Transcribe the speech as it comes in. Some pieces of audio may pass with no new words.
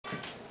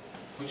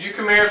Would you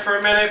come here for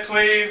a minute,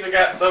 please? We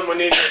got something we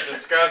need to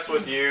discuss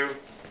with you.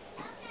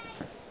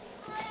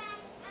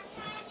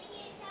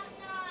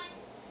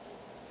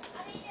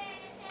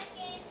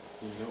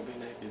 Don't be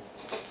naked.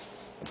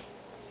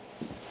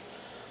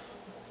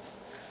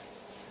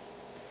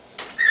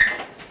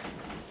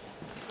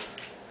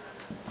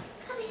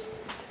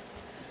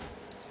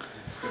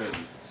 Go ahead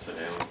and sit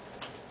down,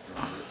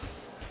 Robert,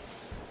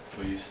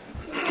 please.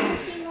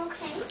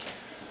 Okay.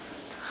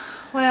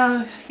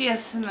 Well,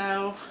 yes and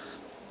no.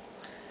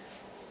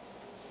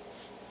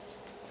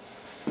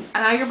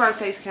 I know your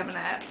birthday's coming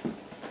up,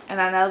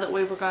 and I know that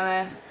we were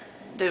gonna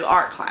do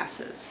art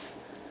classes,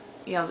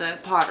 you know, the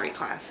pottery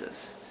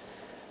classes,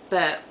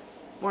 but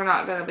we're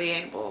not gonna be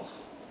able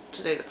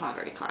to do the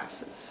pottery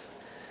classes.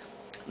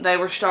 They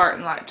were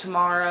starting like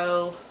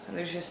tomorrow, and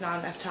there's just not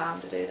enough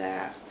time to do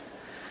that.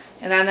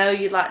 And I know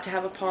you'd like to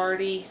have a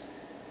party,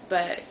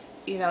 but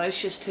you know, it's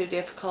just too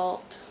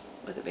difficult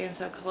with it being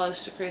so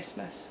close to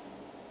Christmas.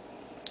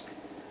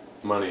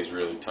 Money's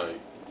really tight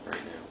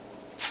right now.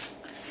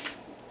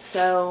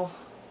 So,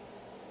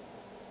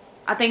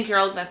 I think you're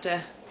old enough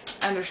to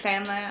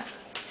understand that.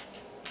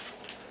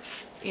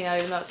 You know,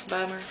 even though it's a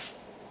bummer.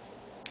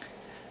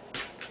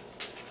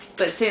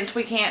 But since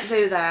we can't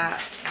do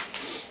that,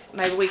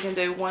 maybe we can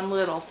do one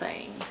little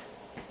thing.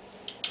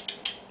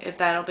 If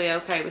that'll be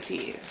okay with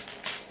you.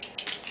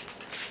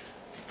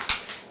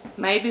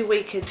 Maybe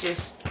we could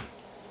just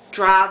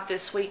drive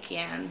this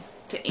weekend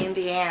to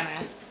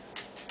Indiana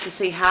to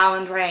see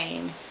Highland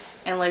Reign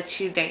and let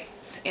you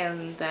dance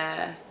in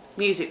the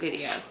music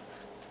video.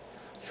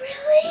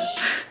 Really?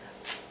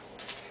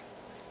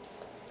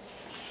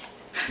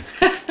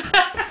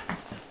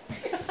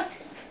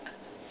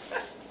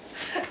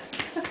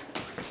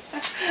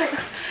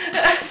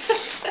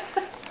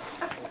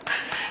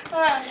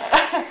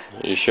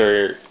 Are you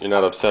sure you're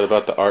not upset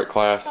about the art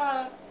class?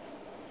 Huh?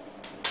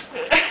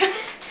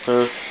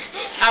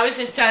 I was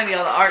just telling you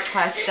all the art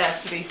class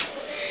stuff to be.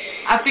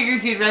 I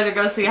figured you'd rather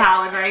go see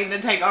Highland Reign than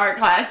take art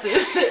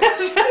classes.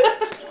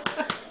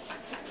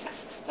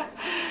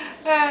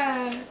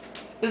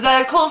 Is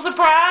that a cool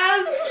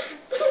surprise?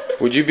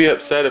 Would you be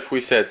upset if we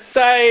said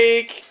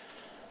psych?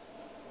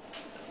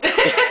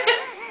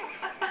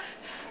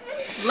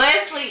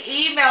 Leslie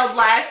emailed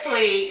last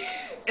week,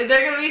 and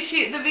they're going to be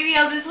shooting the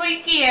video this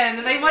weekend,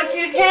 and they want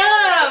you to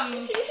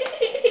come.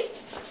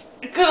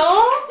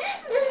 Cool?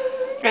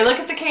 Okay, look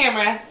at the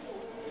camera.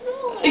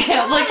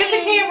 Yeah, look at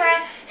the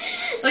camera.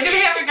 Look at the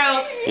camera,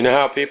 go. You know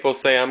how people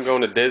say I'm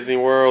going to Disney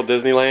World,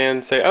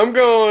 Disneyland? Say I'm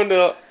going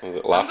to, was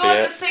it I'm going to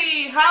Lafayette?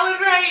 see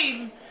Highland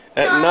Reign.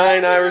 At No, Nine I'm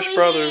going to Irish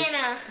Brothers.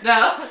 Louisiana.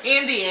 No,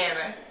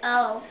 Indiana.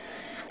 Oh.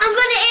 I'm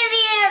going to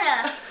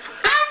Indiana.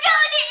 I'm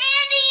going to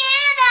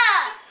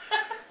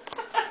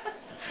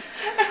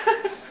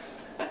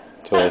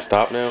Indiana. So I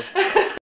stop now?